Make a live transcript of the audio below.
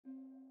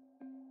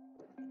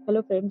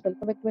Hello friends,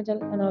 welcome back to my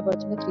channel and I am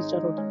watching a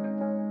 3-star hotel.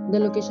 The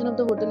location of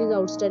the hotel is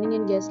outstanding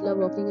and guests love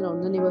walking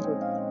around the neighborhood.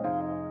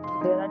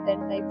 There are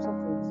 10 types of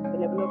rooms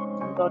available on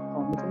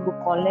booking.com. You can book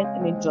online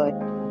and enjoy.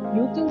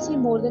 You can see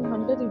more than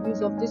 100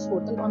 reviews of this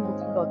hotel on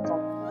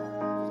booking.com.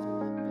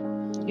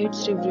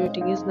 Its review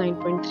rating is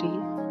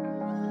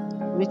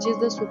 9.3, which is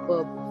the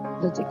superb.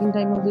 The check-in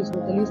time of this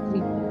hotel is 3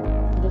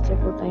 p.m. The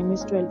check-out time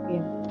is 12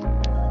 p.m.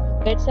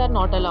 Pets are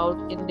not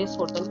allowed in this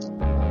hotel.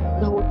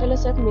 The hotel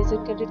accepts major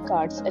credit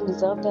cards and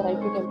reserves the right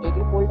to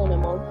temporarily hold an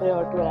amount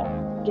prior to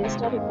arrival. Guests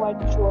are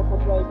required to show a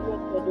photo ID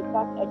and credit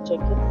card at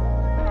check-in.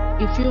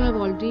 If you have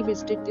already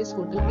visited this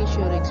hotel, please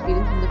share your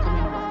experience in the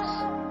comment box.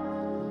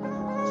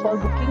 For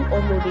booking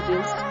or more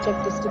details,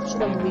 check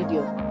description of the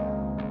video.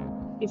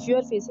 If you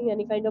are facing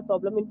any kind of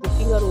problem in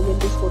booking a room in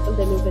this hotel,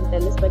 then you can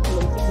tell us by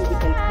commenting. We will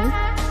help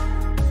you.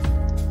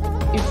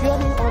 If you are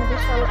new on this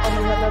channel or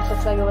you have not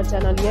subscribed our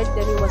channel yet,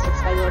 then you must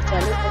subscribe our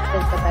channel and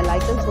press the bell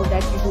icon so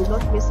that you do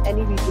not miss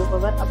any video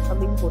of our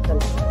upcoming hotel.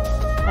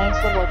 Thanks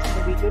for watching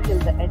the video till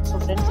the end. So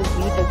friends, we'll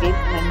meet again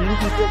in a new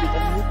video with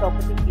a new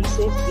property. Be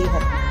safe, be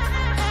happy.